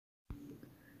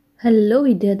Hello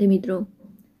વિદ્યાર્થી મિત્રો,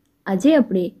 આજે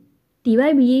આપણે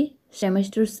ટીવાય BA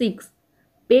semester 6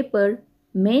 paper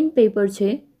main paper છે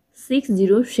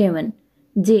 607.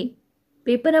 જે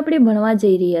પેપર આપણે ભણવા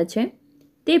જઈ રહ્યા છે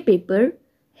તે પેપર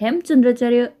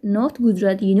હેમચંદ્રાચાર્ય નોર્થ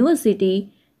ગુજરાત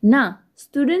યુનિવર્સિટીના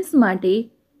સ્ટુડન્ટ્સ માટે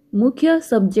મુખ્ય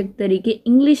સબ્જેક્ટ તરીકે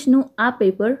ઇંગ્લિશનું આ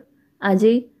પેપર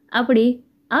આજે આપણે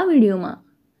આ વિડીયોમાં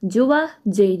જોવા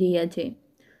જઈ રહ્યા છે.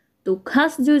 તો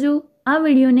ખાસ જોજો આ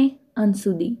વિડીયોને અંત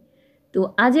સુધી. તો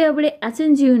આજે આપણે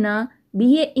H.N.G.U ના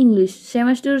BA ઇંગ્લિશ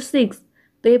સેમેસ્ટર 6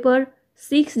 પેપર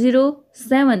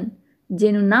 607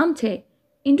 જેનું નામ છે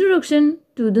ઇન્ટ્રોડક્શન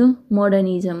ટુ ધ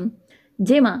મોડર્નિઝમ,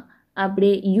 જેમાં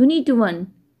આપણે યુનિટ 1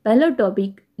 પહેલો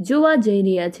ટોપિક જોવા જઈ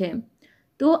રહ્યા છે.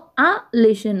 તો આ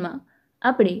લેસનમાં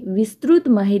આપણે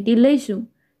વિસ્તૃત માહિતી લઈશું.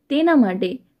 તેના માટે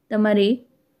તમારે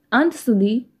અંત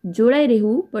સુધી જોડાઈ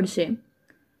રહેવું પડશે.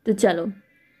 તો ચાલો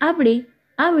આપણે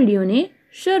આ વિડીયોને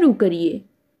શરૂ કરીએ.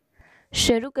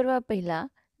 શરૂ કરવા પહેલાં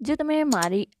જો તમે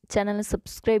મારી ચેનલને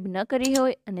સબસ્ક્રાઈબ ન કરી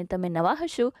હોય અને તમે નવા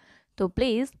હશો તો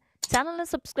પ્લીઝ ચેનલને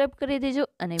સબસ્ક્રાઈબ કરી દેજો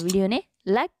અને વિડીયોને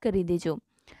લાઈક કરી દેજો.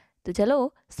 તો ચાલો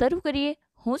શરૂ કરીએ.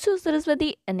 હું છું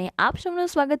સરસ્વતી અને આપ સૌનું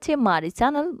સ્વાગત છે મારી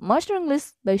channel master English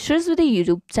by Saraswati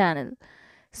YouTube channel.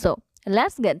 So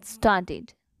let's gate started.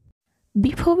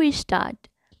 Before we start,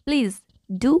 please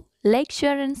do like,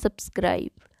 share and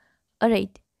subscribe.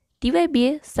 Alright, ટીવાય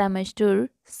BA semester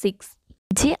 6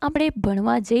 જે આપણે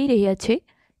ભણવા જઈ રહ્યા છે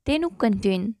તેનું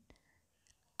કન્ટેન્ટ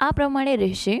આ પ્રમાણે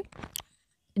રહેશે: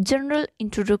 general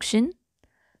introduction,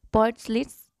 poets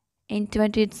list in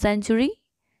 20th century,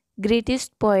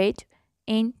 greatest poet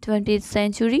in 20th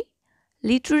century,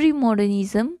 literary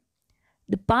modernism,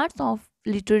 the parts of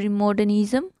literary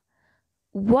modernism,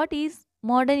 what is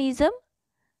modernism,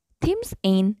 themes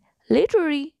in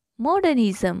literary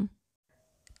modernism.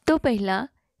 તો પહેલાં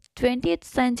 20th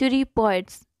century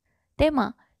poets, તેમાં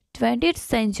 20th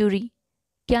century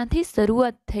ક્યાંથી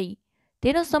શરૂઆત થઈ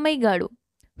તેનો સમયગાળો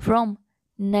from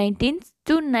 19th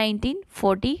to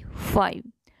 1945.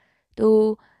 તો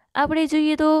આપણે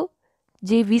જોઈએ તો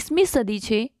જે 20મી સદી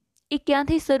છે એ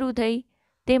ક્યાંથી શરૂ થઈ,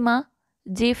 તેમાં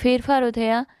જે ફેરફારો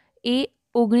થયા એ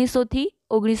 1900થી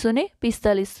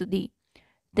 1945 સુધી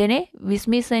તેને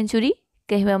 20મી સેન્ચુરી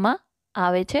કહેવામાં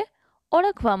આવે છે,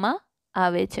 ઓળખવામાં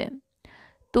આવે છે.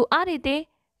 તો આ રીતે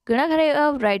ઘણા ખરા એવા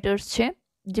રાઇટર્સ છે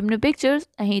જેમનું પિક્ચર્સ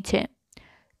અહીં છે.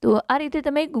 તો આ રીતે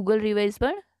તમે ગૂગલ રિવાઇઝ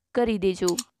પણ કરી દેજો.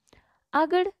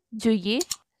 આગળ જોઈએ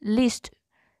લિસ્ટ.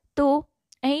 તો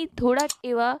અહીં થોડાક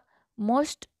એવા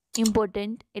મોસ્ટ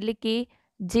ઇમ્પોર્ટન્ટ એટલે કે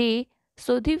જે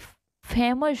સૌથી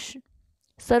ફેમસ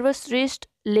સર્વશ્રેષ્ઠ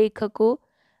લેખકો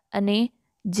અને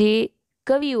જે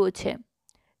કવિઓ છે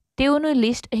તેઓનું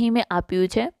લિસ્ટ અહીં મેં આપ્યું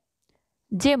છે,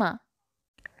 જેમાં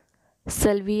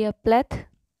સિલ્વિયા પ્લેથ,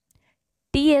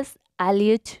 T.S.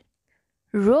 Eliot,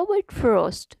 Robert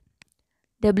Frost,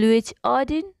 W.H.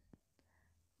 Auden,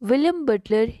 William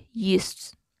Butler Yeats,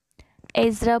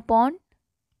 Ezra Pound,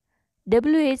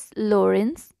 W.H.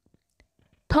 Lawrence,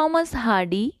 Thomas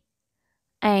Hardy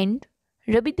and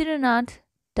Rabindranath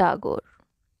Tagore.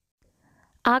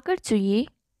 આગળ જોઈએ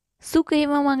શું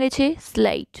કહેવા માંગે છે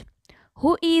slide.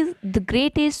 Who is the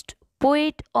greatest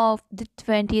poet of the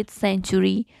 20th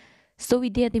century? સો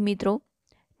વિદ્યાર્થી મિત્રો,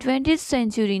 20th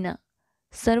સેન્ચુરીના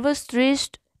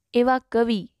સર્વશ્રેષ્ઠ એવા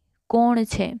કવિ કોણ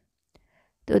છે?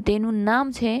 તો તેનું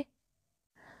નામ છે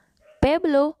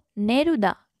પેબ્લો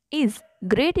નેરુદા is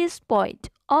greatest poet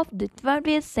of the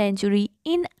 20th century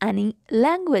in any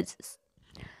languages.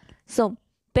 સો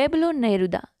પેબ્લો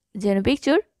નેરુદા, જેનું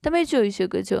પિક્ચર તમે જોઈ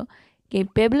શકો છો કે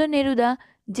પેબ્લો નેરુદા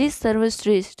જે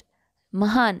સર્વશ્રેષ્ઠ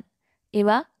મહાન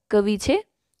એવા કવિ છે,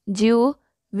 જેઓ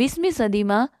 20મી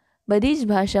સદીમાં બધી જ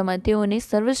ભાષામાં તેઓને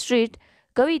સર્વશ્રેષ્ઠ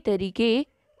કવિ તરીકે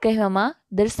કહેવામાં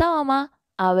દર્શાવવામાં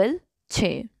આવેલ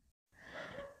છે.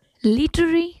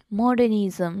 Literary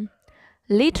મોડર્નિઝમ.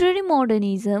 Literary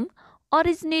મોડર્નિઝમ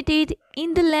originated in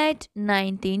the late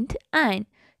 19th and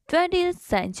 20th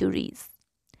centuries.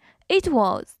 It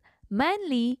was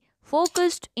mainly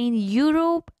focused in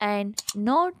Europe and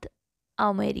North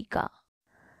America.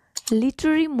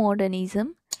 Literary મોડર્નિઝમ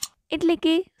એટલે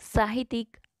કે સાહિત્યિક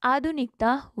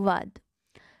આધુનિકતાવાદ.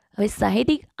 હવે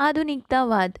સાહિત્યિક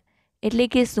આધુનિકતાવાદ એટલે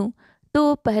કે શું? તો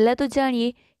પહેલાં તો જાણીએ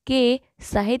કે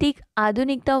સાહિત્યિક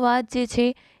આધુનિકતાવાદ જે છે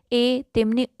એ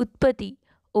તેમની ઉત્પત્તિ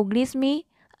 19મી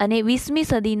અને 20મી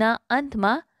સદીના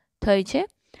અંતમાં થઈ છે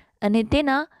અને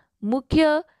તેના મુખ્ય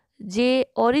જે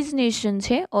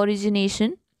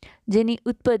ઓરિજિનેશન જેની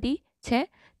ઉત્પત્તિ છે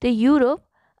તે યુરોપ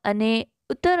અને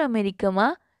ઉત્તર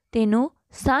અમેરિકામાં તેનું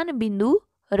સ્થાનબિંદુ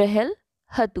રહેલ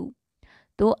હતું.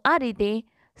 તો આ રીતે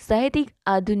સાહિત્યિક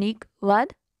આધુનિકવાદ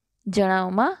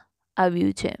જણાવવામાં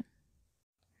આવ્યું છે.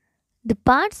 The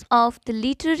parts of the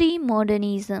literary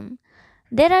modernism.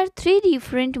 There are three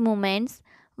different movements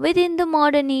within the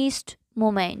modernist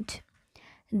movement.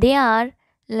 They are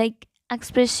like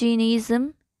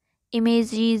expressionism,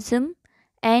 imagism,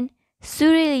 and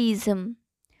surrealism.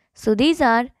 So these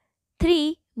are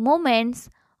three moments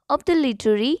of the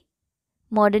literary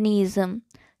modernism.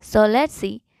 So let's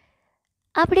see.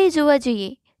 આપણે જોવા જઈએ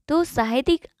તો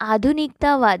સાહિત્યિક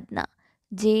આધુનિકતાવાદના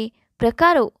જે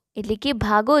પ્રકારો એટલે કે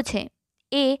ભાગો છે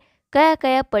એ કયા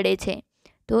કયા પડે છે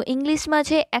તો ઇંગ્લિશમાં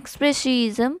છે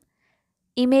એક્સપ્રેશિઝમ,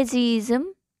 ઇમેજિઝમ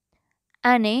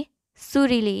અને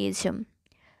સુરિલિઝમ.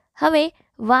 હવે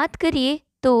વાત કરીએ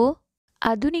તો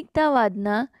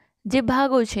આધુનિકતાવાદના જે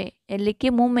ભાગો છે એટલે કે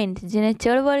મુવમેન્ટ જેને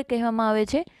ચળવળ કહેવામાં આવે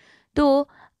છે તો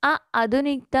આ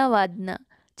આધુનિકતાવાદના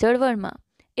ચળવળમાં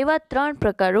એવા ત્રણ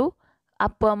પ્રકારો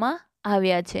આપવામાં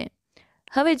આવ્યા છે.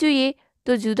 હવે જોઈએ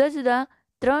તો જુદા જુદા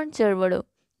ત્રણ ચળવળો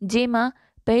જેમાં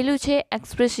પહેલું છે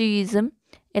એક્સપ્રેશિવિઝમ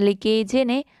એટલે કે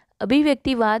જેને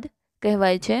અભિવ્યક્તિવાદ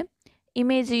કહેવાય છે,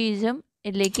 ઇમેજિઝમ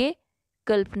એટલે કે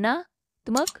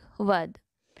કલ્પનાત્મકવાદ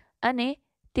અને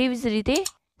તેવી જ રીતે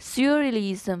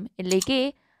સ્યુરિલિઝમ એટલે કે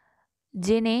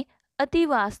જેને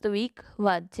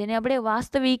અતિવાસ્તવિકવાદ જેને આપણે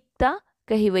વાસ્તવિકતા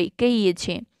કહીએ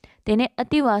છીએ તેને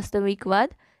અતિવાસ્તવિકવાદ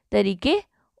તરીકે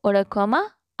ઓળખવામાં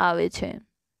આવે છે.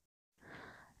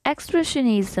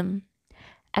 Expressionism.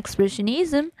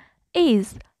 Expressionism is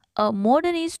a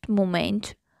modernist movement,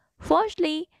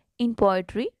 firstly in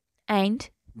poetry and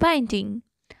painting.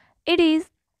 It is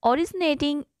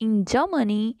originating in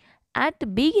Germany at the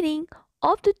beginning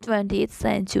of the 20th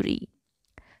century.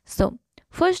 So,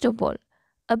 first of all,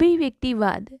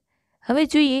 અભિવ્યક્તિવાદ. હવે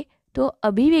જોઈએ તો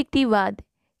અભિવ્યક્તિવાદ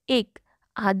એક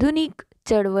આધુનિક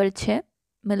ચળવળ છે,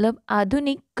 મતલબ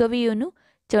આધુનિક કવિઓનું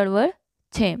ચળવળ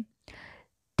છે.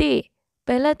 તે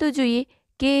પહેલાં તો જોઈએ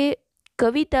કે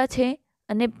કવિતા છે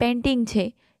અને પેઇન્ટિંગ છે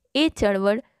એ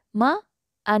ચળવળમાં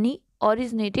આની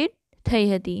ઓરિજિનેટેડ થઈ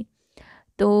હતી.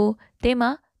 તો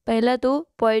તેમાં પહેલાં તો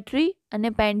પોએટ્રી અને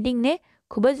પેઇન્ટિંગને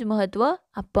ખૂબ જ મહત્ત્વ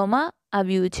આપવામાં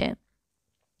આવ્યું છે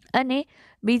અને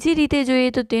બીજી રીતે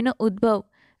જોઈએ તો તેનો ઉદ્ભવ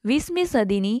 20મી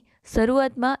સદીની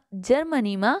શરૂઆતમાં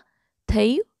જર્મનીમાં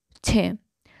થયું છે.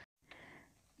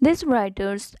 These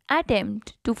writers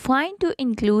attempt to find to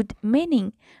include meaning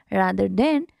rather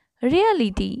than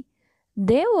reality.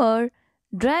 They were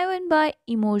driven by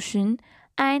emotion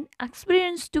and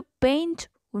experience to paint,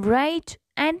 write,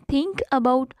 and think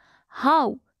about how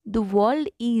the world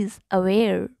is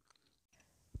aware.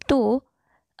 તો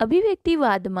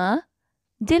અભિવ્યક્તિવાદમાં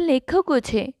જે લેખકો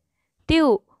છે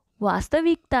તેઓ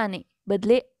વાસ્તવિકતાને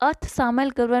બદલે અર્થ સામેલ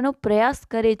કરવાનો પ્રયાસ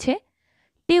કરે છે.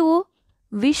 તેઓ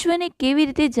વિશ્વને કેવી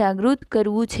રીતે જાગૃત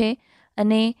કરવું છે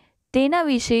અને તેના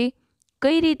વિશે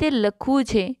કઈ રીતે લખવું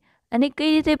છે અને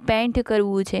કઈ રીતે પેઇન્ટ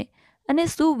કરવું છે અને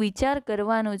શું વિચાર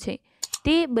કરવાનો છે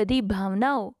તે બધી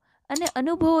ભાવનાઓ અને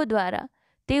અનુભવો દ્વારા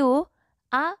તેઓ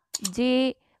આ જે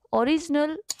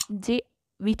ઓરિજિનલ જે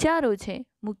વિચારો છે,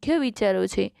 મુખ્ય વિચારો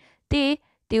છે તે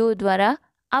તેઓ દ્વારા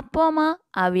આપવામાં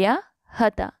આવ્યા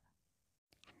હતા.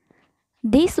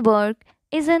 This work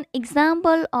is an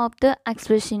example of the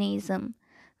expressionism,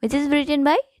 which is written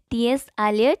by T.S.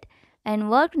 Eliot and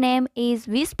work name is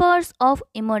Whispers of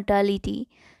Immortality.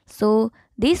 So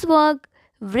this work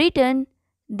written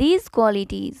these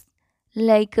qualities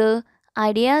like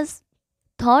ideas,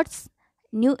 thoughts,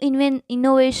 new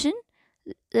innovation,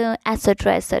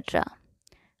 etc. etc.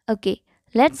 Okay,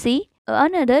 let's see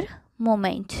another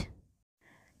moment.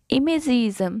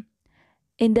 Imagism.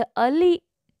 In the early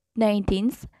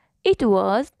 19th, it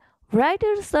was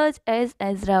writers such as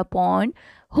Ezra Pound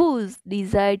whose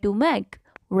desire to make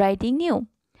writing new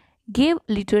gave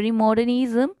literary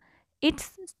modernism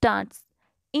its starts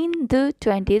in the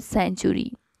 20th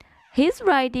century. His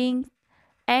writings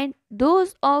and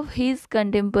those of his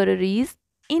contemporaries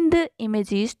in the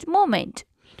Imagist movement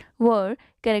were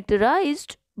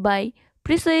characterized by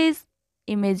precise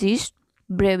Imagist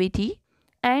brevity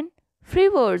and free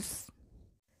verse.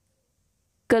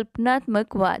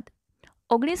 કલ્પનાત્મકવાદ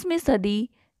 19મી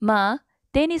સદીમાં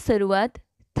તેની શરૂઆત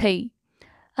થઈ.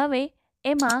 હવે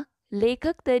એમાં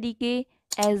લેખક તરીકે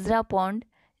Ezra pond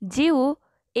જેઓ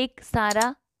એક સારા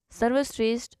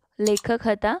સર્વશ્રેષ્ઠ લેખક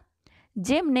હતા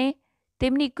જેમને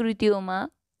તેમની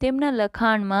કૃતિઓમાં તેમના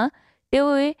લખાણમાં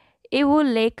તેઓએ એવો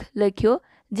લેખ લખ્યો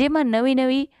જેમાં નવી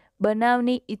નવી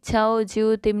બનાવની ઈચ્છાઓ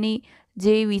જેઓ તેમની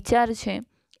જે વિચાર છે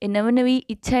એ નવી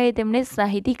ઈચ્છાએ તેમણે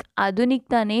સાહિત્યિક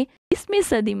આધુનિકતાને 20મી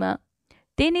સદીમાં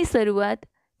તેની શરૂઆત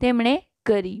તેમણે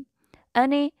કરી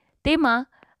અને તેમાં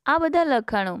આ બધા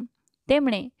લખાણો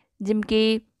તેમણે જેમ કે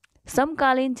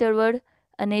સમકાલીન ચળવળ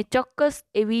અને ચોક્કસ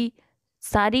એવી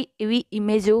સારી એવી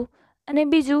ઇમેજો અને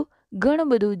બીજું ઘણું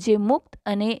બધું જે મુક્ત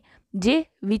અને જે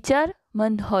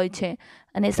વિચારમંદ હોય છે.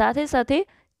 અને સાથે સાથે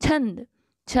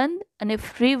છંદ અને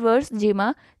ફ્રી વર્સ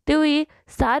જેમાં તેઓએ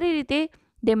સારી રીતે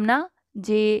તેમના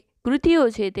જે કૃતિઓ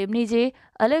છે, તેમની જે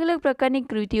અલગ અલગ પ્રકારની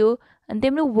કૃતિઓ અને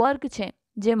તેમનું વર્ક છે,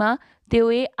 જેમાં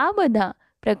તેઓએ આ બધા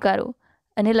પ્રકારો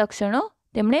અને લક્ષણો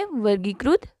તેમણે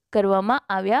વર્ગીકૃત કરવામાં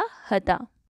આવ્યા હતા.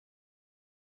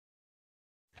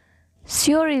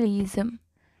 Surrealism.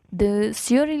 The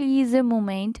Surrealism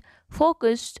movement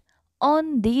focused on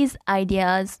these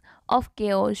ideas of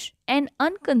chaos and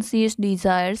unconscious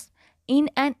desires in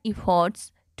an effort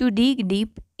to dig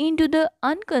deep into the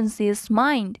unconscious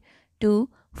mind to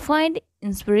find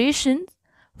inspiration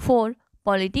for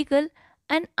political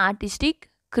and artistic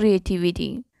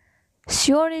creativity.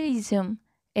 Surrealism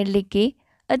એટલે કે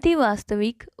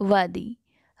અતિવાસ્તવિકવાદી.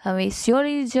 હવે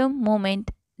સ્યોરિઝમ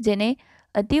moment જેને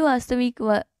અતિવાસ્તવિક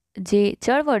જે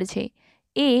ચળવળ છે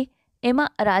એ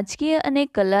એમાં રાજકીય અને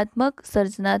કલાત્મક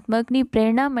સર્જનાત્મકની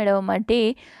પ્રેરણા મેળવવા માટે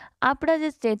આપણા જે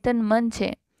ચેતન મન છે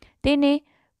તેને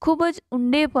ખૂબ જ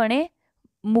ઊંડેપણે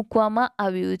મૂકવામાં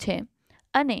આવ્યું છે.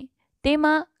 અને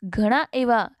તેમાં ઘણા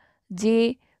એવા જે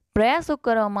પ્રયાસો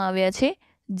કરવામાં આવ્યા છે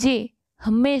જે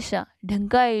હંમેશા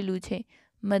ઢંકાયેલું છે,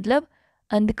 મતલબ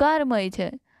અંધકારમય છે,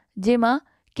 જેમાં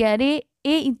ક્યારેય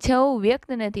એ ઈચ્છાઓ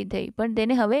વ્યક્ત નથી થઈ પણ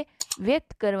તેને હવે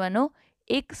વ્યક્ત કરવાનો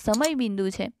એક સમય બિંદુ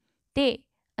છે, તે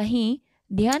અહીં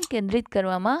ધ્યાન કેન્દ્રિત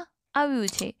કરવામાં આવ્યું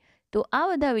છે. તો આ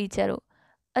બધા વિચારો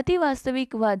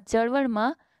અતિવાસ્તવિકવાદ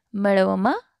ચળવળમાં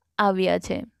મેળવવામાં આવ્યા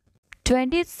છે.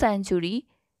 20th century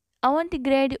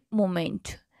avant-garde movement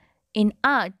in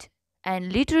art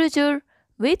and literature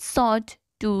which sought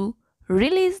to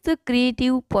release the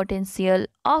creative potential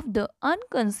of the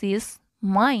unconscious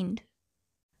mind.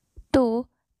 તો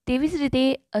તેવી જ રીતે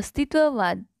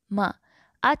અસ્તિત્વવાદમાં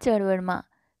આ ચળવળમાં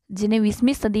જેને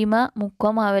 20મી સદીમાં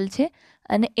મૂકવામાં આવેલ છે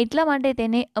અને એટલા માટે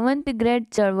તેને અવંતગ્રેડ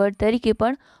ચળવળ તરીકે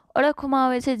પણ ઓળખવામાં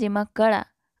આવે છે, જેમાં કળા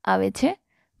આવે છે,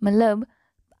 મતલબ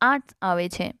આર્ટ્સ આવે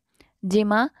છે,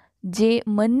 જેમાં જે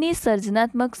મનની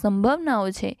સર્જનાત્મક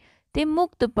સંભાવનાઓ છે તે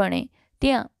મુક્તપણે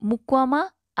ત્યાં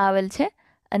મૂકવામાં આવેલ છે.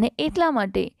 અને એટલા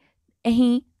માટે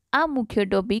અહીં આ મુખ્ય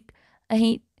ટોપિક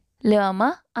અહીં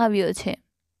લેવામાં આવ્યો છે.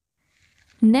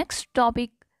 નેક્સ્ટ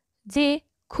ટોપિક જે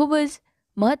ખૂબ જ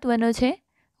મહત્ત્વનો છે,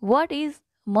 વોટ ઇઝ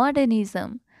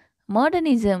મોડર્નિઝમ.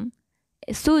 મોડર્નિઝમ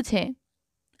શું છે?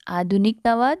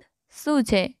 આધુનિકતાવાદ શું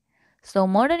છે? સો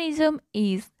મોડર્નિઝમ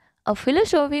is a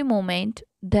philosophy movement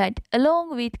that along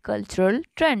with cultural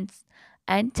trends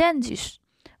and changes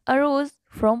arose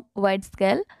from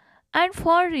wide-scale and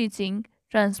far-reaching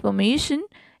transformation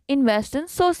in Western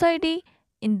society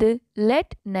in the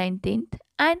late 19th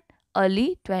and early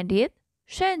 20th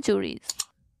centuries.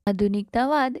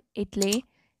 આધુનિકતાવાદ એટલે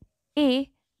એ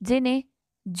જેને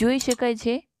જોઈ શકાય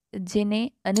છે, જેને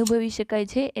અનુભવી શકાય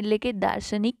છે, એટલે કે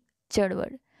દાર્શનિક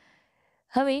ચળવળ.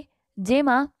 હવે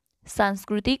જેમાં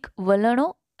સાંસ્કૃતિક વલણો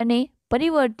અને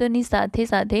પરિવર્તનની સાથે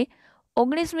સાથે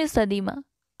 19મી સદીમાં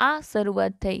આ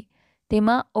શરૂઆત થઈ.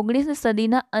 તેમાં 19મી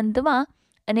સદીના અંતમાં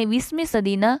અને 20મી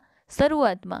સદીના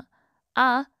શરૂઆતમાં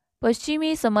આ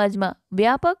પશ્ચિમી સમાજમાં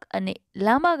વ્યાપક અને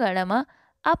લાંબા ગાળામાં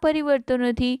આ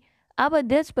પરિવર્તનોથી આ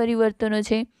બધા જ પરિવર્તનો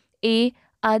છે એ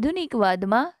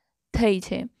આધુનિકવાદમાં થઈ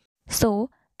છે. સો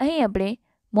અહીં આપણે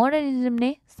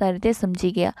મોડર્નિઝમને સારી રીતે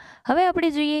સમજી ગયા. હવે આપણે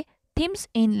જોઈએ themes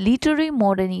in literary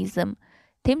મોડર્નિઝમ.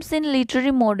 Themes in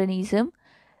literary મોડર્નિઝમ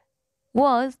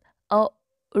was a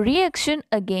reaction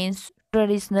against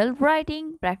traditional writing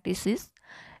practices,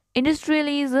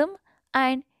 industrialism,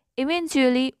 and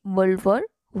eventually World War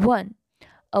I.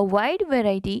 A wide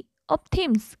variety of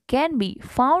themes can be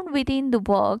found within the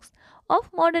works of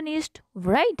modernist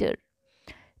writer.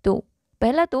 તો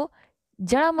પહેલાં તો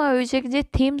જણાવવામાં આવ્યું છે કે જે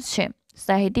themes છે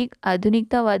સાહિત્યિક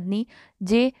આધુનિકતાવાદની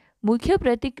જે મુખ્ય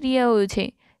પ્રતિક્રિયાઓ છે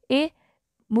એ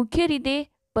મુખ્ય રીતે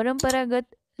પરંપરાગત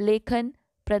લેખન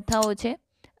પ્રથાઓ છે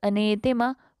અને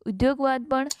તેમાં ઉદ્યોગવાદ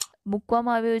પણ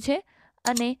મૂકવામાં આવ્યો છે.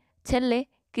 અને છેલ્લે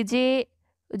કે જે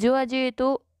જોવા જઈએ તો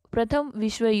પ્રથમ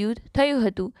વિશ્વયુદ્ધ થયું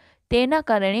હતું તેના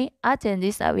કારણે આ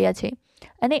ચેન્જીસ આવ્યા છે.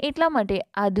 અને એટલા માટે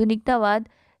આધુનિકતાવાદ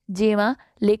જેમાં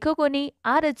લેખકોની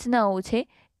આ રચનાઓ છે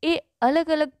એ અલગ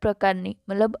અલગ પ્રકારની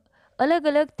મતલબ અલગ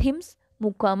અલગ થીમ્સ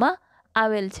મૂકવામાં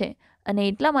આવેલ છે. અને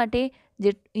એટલા માટે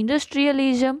જે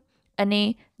ઇન્ડસ્ટ્રીયલિઝમ અને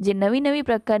જે નવી નવી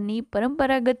પ્રકારની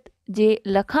પરંપરાગત જે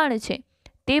લખાણ છે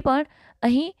તે પણ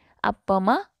અહીં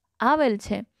આપવામાં આવેલ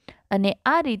છે. અને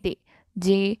આ રીતે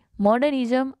જે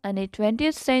મોડર્નિઝમ અને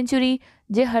 20th સેન્ચુરી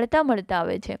જે હળતા મળતા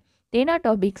આવે છે તેના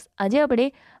ટોપિક્સ આજે આપણે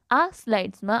આ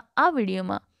સ્લાઇડ્સમાં આ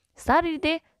વિડીયોમાં સારી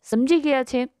રીતે સમજી ગયા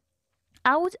છે.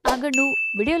 આવું જ આગળનું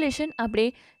વિડીયો લેશન આપણે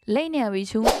લઈને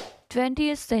આવીશું.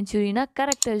 20th સેન્ચુરીના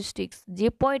કેરેક્ટરિસ્ટિક્સ જે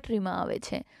પોએટ્રીમાં આવે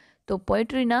છે. તો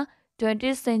પોએટ્રીના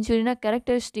 20th સેન્ચુરીના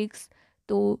કેરેક્ટરિસ્ટિક્સ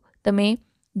તો તમે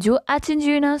જો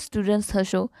H.N.G.U ના સ્ટુડન્ટ્સ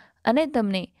હશો અને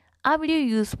તમને આ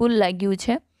વિડીયો યુઝફુલ લાગ્યું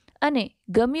છે અને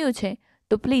ગમ્યું છે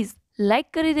તો પ્લીઝ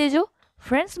લાઈક કરી દેજો,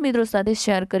 ફ્રેન્ડ્સ મિત્રો સાથે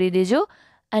શેર કરી દેજો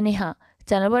અને હા,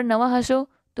 ચેનલ પર નવા હશો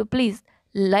તો પ્લીઝ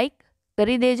લાઈક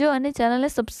કરી દેજો અને ચેનલને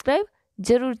સબસ્ક્રાઈબ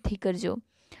જરૂરથી કરજો.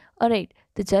 ઓલરાઈટ,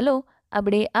 તો ચલો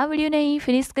આપણે આ વિડીયોને અહીં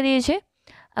ફિનિશ કરીએ છીએ.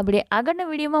 આપણે આગળના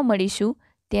વિડીયોમાં મળીશું.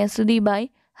 ત્યાં સુધી by,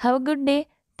 have a good day,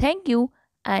 thank you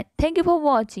and thank you for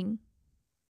watching.